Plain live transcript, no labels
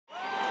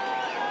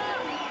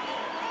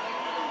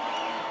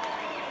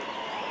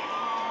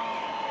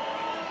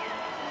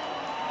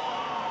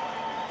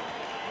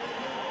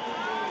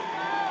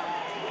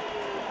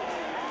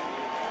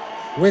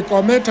we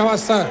commit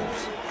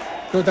ourselves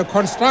to the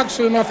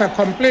construction of a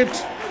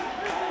complete,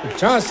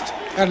 just,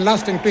 and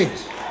lasting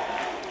peace.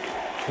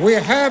 We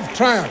have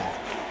triumphed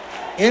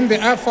in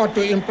the effort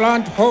to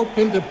implant hope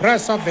in the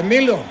breasts of the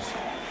millions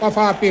of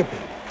our people.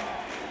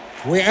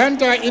 We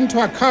enter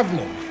into a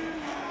covenant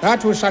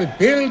that we shall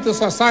build a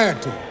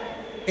society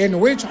in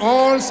which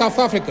all South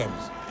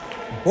Africans,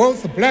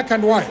 both black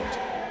and white,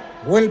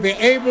 will be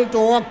able to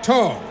walk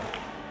tall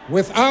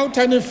without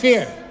any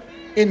fear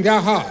in their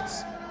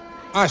hearts,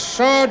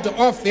 assured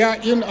of their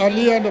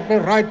inalienable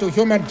right to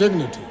human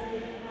dignity,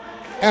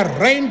 a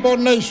rainbow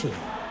nation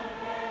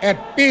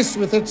at peace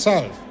with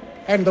itself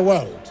and the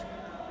world.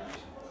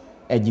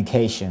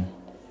 Education.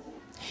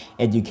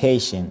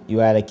 Education, you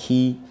are the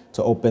key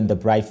to open the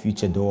bright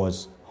future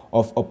doors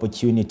of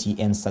opportunity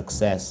and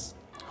success,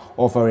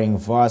 offering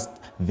vast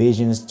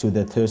visions to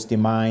the thirsty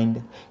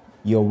mind.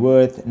 Your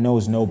worth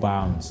knows no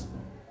bounds.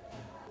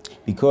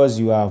 Because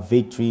you are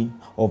victory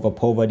over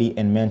poverty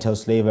and mental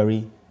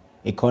slavery,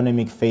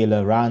 economic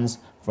failure runs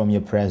from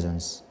your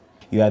presence.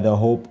 You are the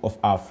hope of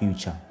our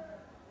future.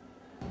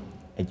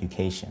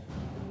 Education.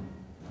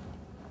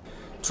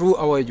 Through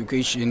our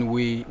education,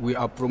 we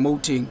are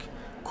promoting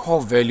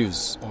core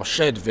values, or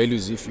shared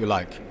values if you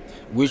like,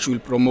 which will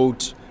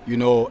promote,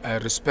 a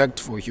respect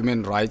for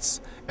human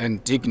rights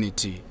and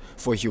dignity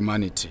for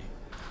humanity.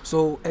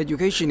 So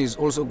education is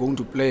also going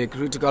to play a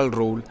critical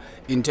role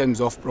in terms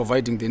of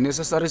providing the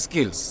necessary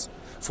skills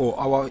for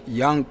our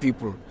young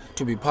people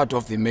to be part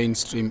of the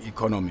mainstream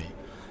economy.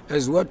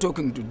 As we're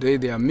talking today,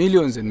 there are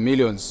millions and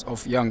millions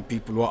of young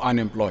people who are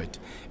unemployed.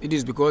 It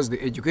is because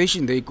the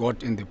education they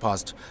got in the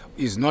past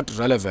is not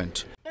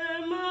relevant.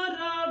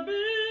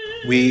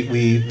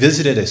 We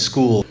visited a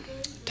school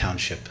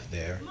township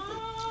there,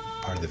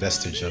 part of the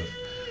vestige of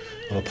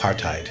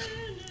apartheid.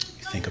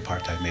 You think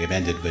apartheid may have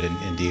ended, but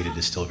indeed it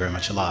is still very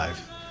much alive.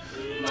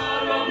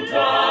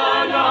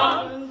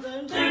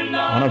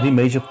 One of the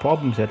major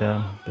problems that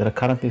are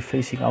currently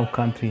facing our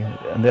country,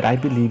 and that I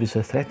believe is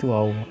a threat to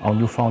our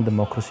newfound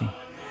democracy,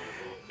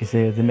 is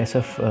the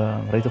massive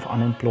rate of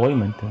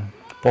unemployment,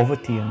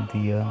 poverty, and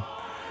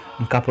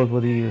coupled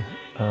with the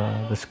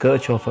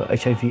scourge of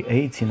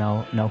HIV/AIDS in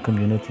our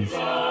communities.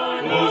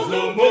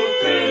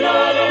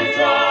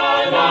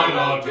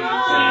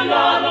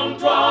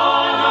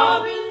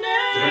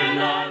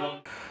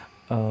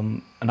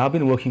 And I've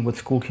been working with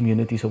school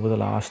communities over the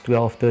last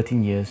 12,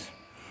 13 years.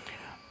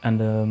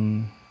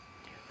 And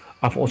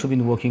I've also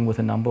been working with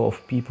a number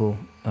of people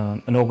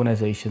and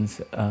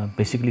organizations,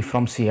 basically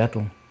from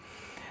Seattle.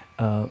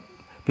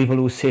 People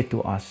who said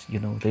to us,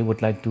 they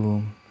would like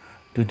to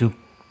do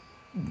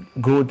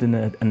good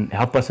and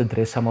help us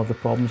address some of the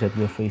problems that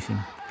we are facing.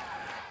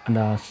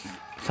 And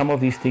some of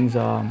these things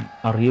are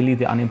really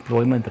the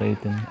unemployment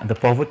rate and the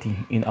poverty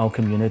in our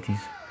communities.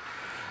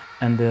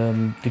 And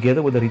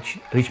together with the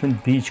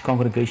Richmond Beach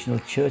Congregational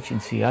Church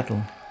in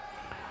Seattle,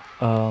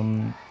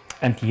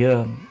 and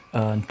here,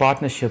 in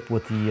partnership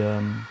with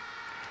the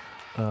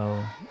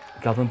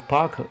Galvin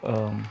Park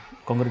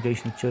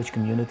Congregational Church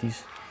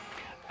communities,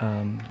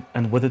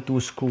 and with the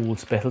two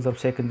schools, Bethelsdorp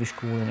Secondary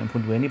School and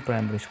Mfundweni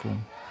Primary School,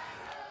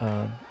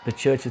 the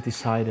church has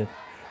decided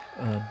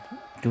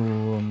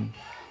to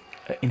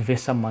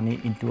invest some money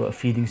into a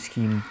feeding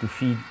scheme to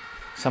feed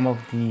some of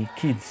the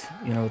kids,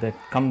 that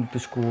come to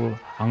school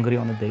hungry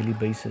on a daily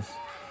basis.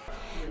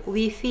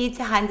 We feed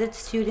 100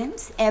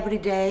 students every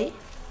day,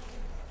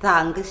 the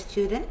hunger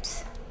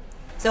students,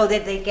 so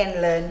that they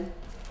can learn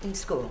in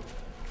school.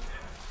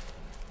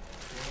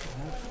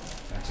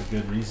 That's a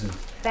good reason.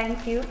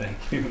 Thank you.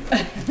 Thank you.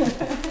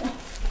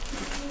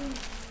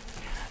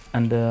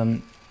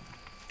 And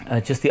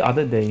just the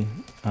other day,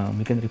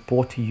 we can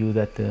report to you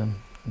that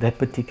that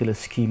particular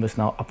scheme is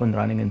now up and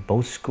running in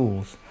both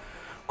schools.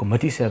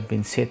 Committees have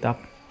been set up,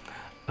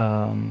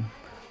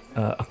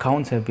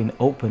 accounts have been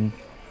opened.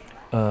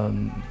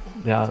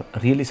 There are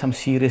really some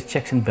serious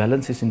checks and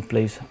balances in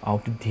place how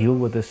to deal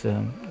with this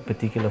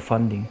particular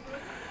funding.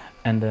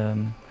 And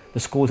the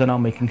schools are now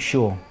making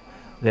sure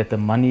that the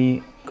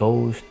money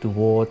goes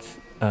towards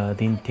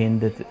the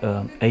intended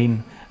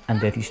aim, and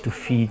that is to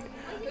feed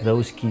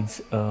those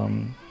kids,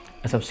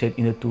 as I've said,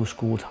 in the two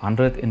schools,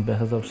 100 in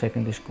Bethelsdorp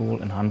Secondary School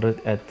and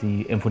 100 at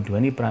the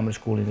Mfundweni Primary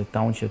School in the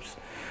townships,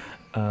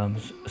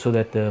 so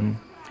that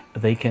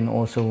they can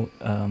also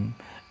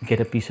get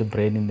a piece of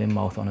bread in their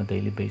mouth on a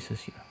daily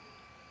basis.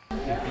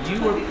 If you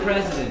were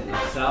president in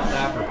South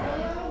Africa,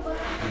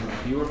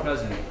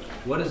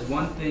 what is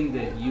one thing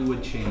that you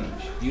would change?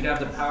 You'd have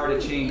the power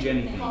to change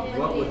anything.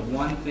 What would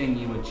one thing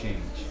you would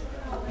change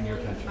in your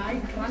country?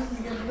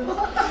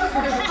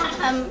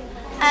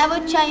 I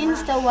would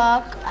change the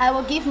work. I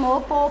would give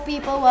more poor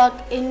people work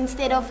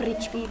instead of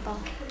rich people.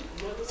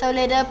 So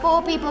that the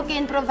poor people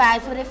can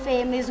provide for the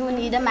families who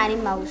need the money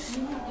most.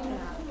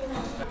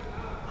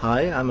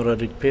 Hi, I'm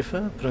Roderick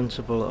Peffer,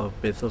 Principal of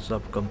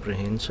Bethelsdorp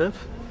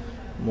Comprehensive,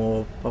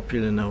 more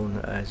popularly known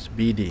as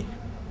BD.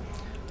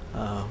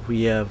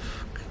 We have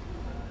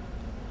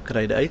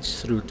grade 8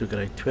 through to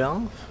grade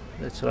 12.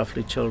 That's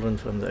roughly children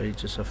from the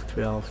ages of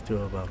 12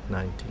 to about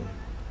 19.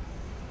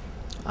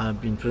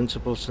 I've been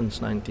principal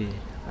since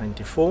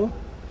 1994,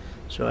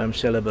 so I'm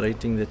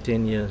celebrating the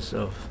 10 years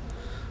of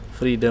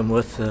freedom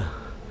with the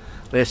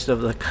rest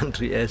of the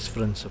country as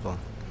principal.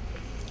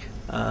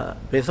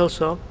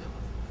 Bethelsdorp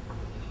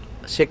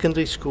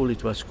Secondary School,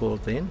 it was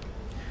called then,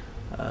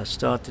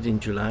 started in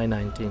July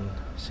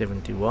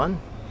 1971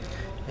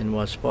 and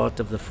was part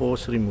of the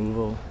forced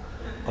removal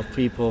of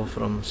people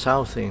from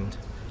Southend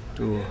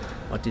to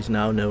what is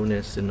now known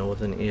as the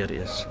northern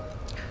areas.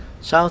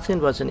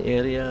 Southend was an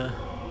area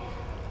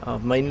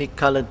of mainly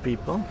colored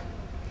people,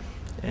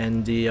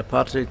 and the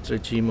apartheid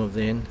regime of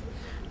then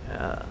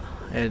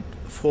had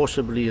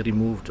forcibly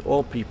removed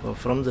all people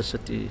from the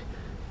city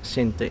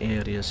center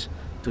areas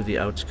to the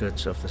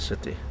outskirts of the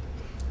city.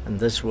 And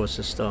this was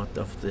the start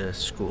of the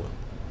school.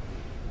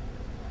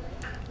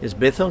 Yes,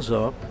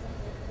 Bethelsdorp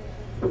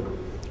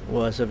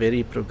was a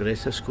very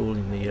progressive school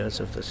in the years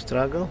of the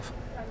struggle,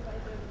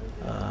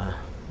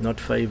 not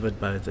favored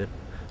by the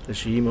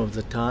regime of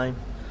the time.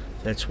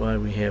 That's why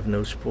we have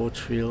no sports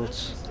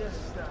fields.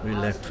 We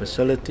lacked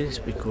facilities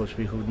because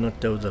we could not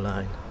toe the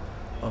line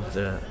of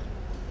the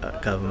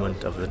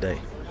government of the day.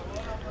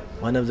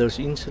 One of those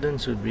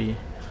incidents would be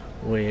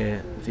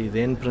where the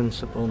then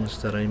principal,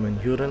 Mr.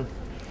 Raymond Huron,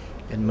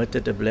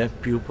 admitted a black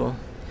pupil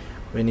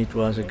when it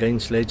was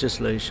against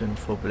legislation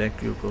for black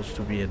pupils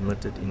to be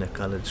admitted in a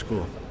colored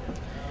school.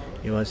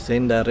 He was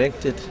then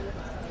directed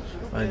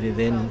by the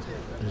then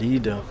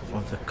leader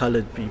of the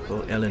colored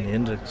people, Ellen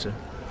Hendrickson,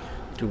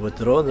 to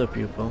withdraw the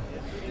pupil,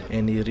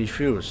 and he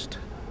refused.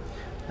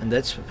 And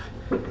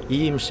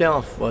he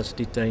himself was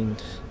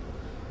detained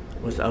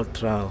without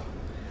trial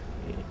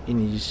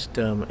in his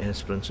term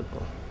as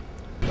principal.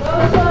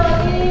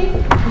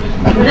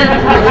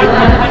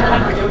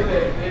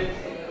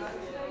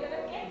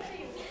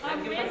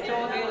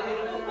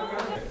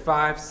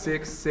 5,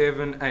 6,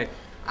 7, 8.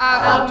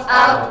 Out,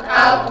 out,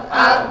 out,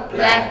 out,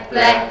 black,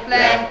 black,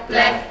 black,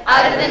 black.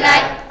 Out of the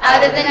night,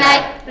 out of the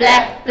night,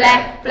 black,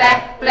 black,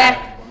 black,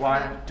 black.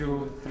 1,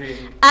 2,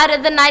 3. Out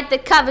of the night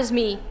that covers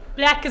me.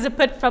 Black as a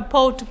pit from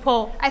pole to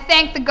pole. I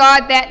thank the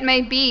God that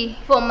may be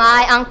for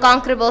my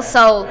unconquerable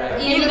soul.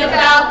 In the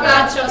foul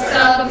clutch of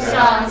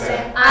circumstance,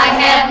 I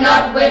have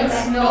not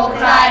winced nor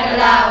cried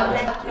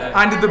aloud.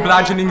 Under the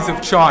bludgeonings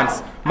of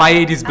chance, my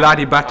aid is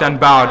bloody but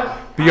unbowed.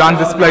 Beyond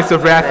this place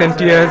of wrath and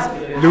tears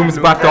looms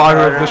but the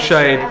horror of the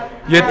shade.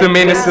 Yet the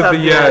menace of the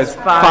years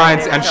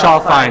finds and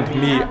shall find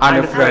me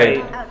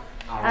unafraid.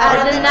 Out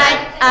of the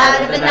night,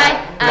 out of the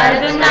night, out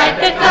of the night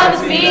that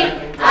covers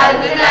me. Out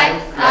of the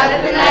night, out of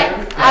the night,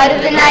 out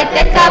of the night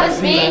that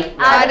covers me.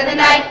 Out of the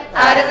night,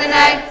 out of the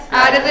night,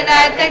 out of the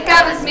night that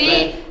covers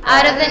me.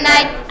 Out of the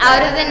night,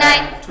 out of the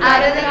night,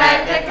 out of the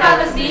night that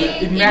covers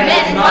me. It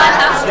matters not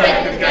how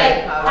straight the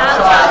gate, how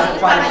charged the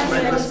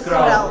punishment was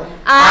scroll.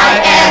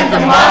 I am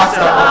the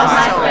master of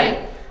my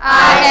fate.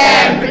 I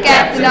am the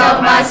captain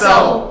of my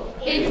soul.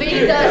 It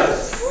be